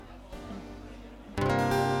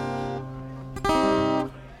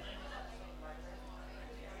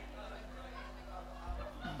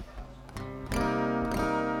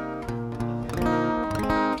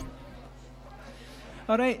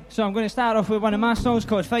Alright, so I'm going to start off with one of my songs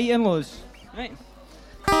called Fight Your In-Laws. Right.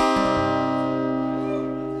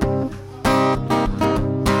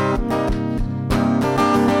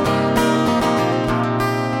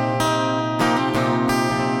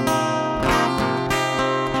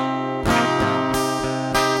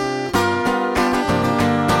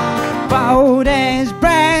 Bold as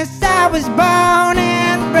brass, I was born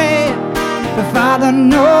and bred. The father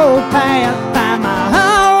no path, find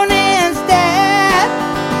my own instead.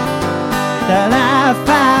 The life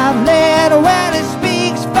I've led, well it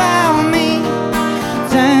speaks for me.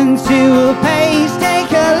 Turn to a page,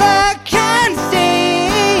 take a look and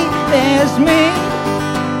see. There's me,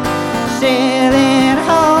 sailing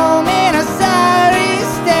home in a sorry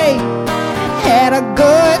state. Had a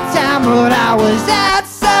good time, but I was out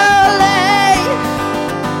so late.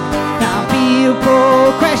 Now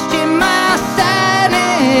people question my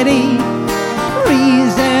sanity,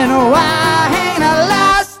 reason why ain't I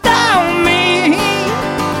lost on me.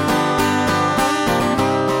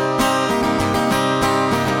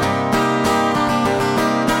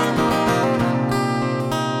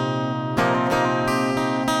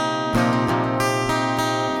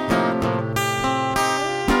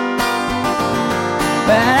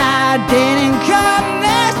 But I didn't come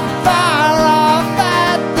this far off.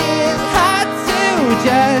 It's hard to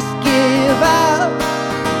just give up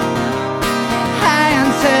and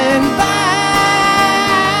turn back.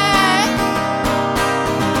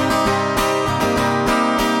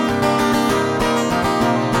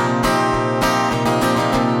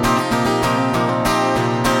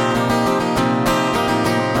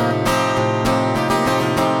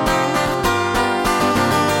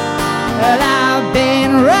 Well, I've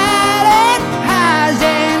been riding highs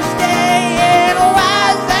and staying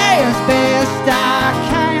wise as best I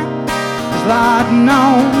can. 'Cause Lord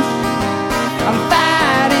knows I'm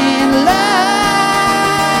fighting love.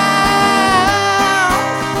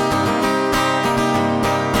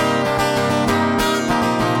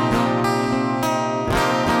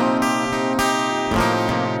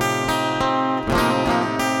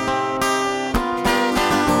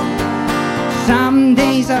 Some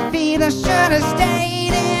days I feel I should have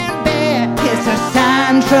stayed in bed. It's a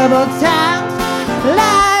sign troubled times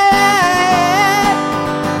lie.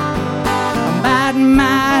 I'm biting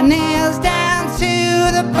my nails down to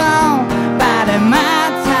the bone, biding my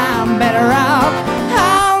time, better off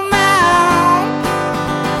on my own.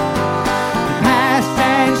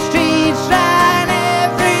 Passing streets, right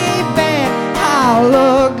every bed, all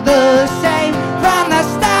look the same from the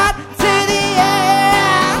start to the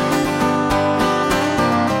end.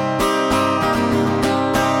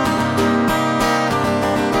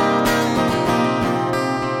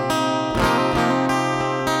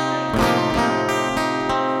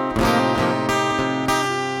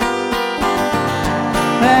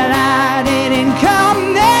 But I didn't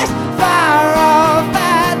come this far off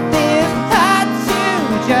at this hard to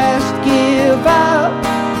just give up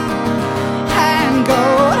and go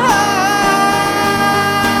home.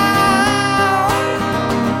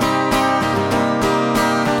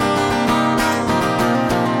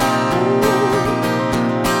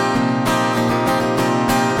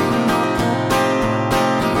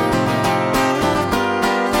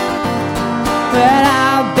 But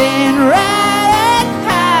I've been riding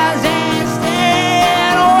highs and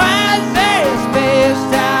staying wise as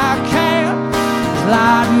best I can. 'Cause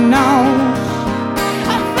Lord knows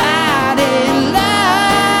I'm fighting love.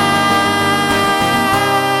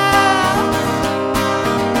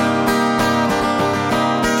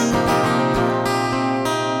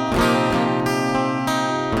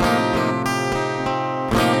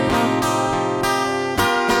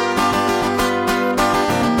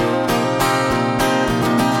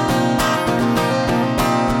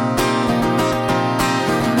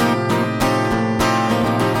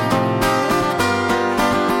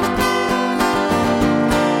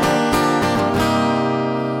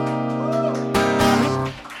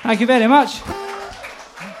 Thank you very much.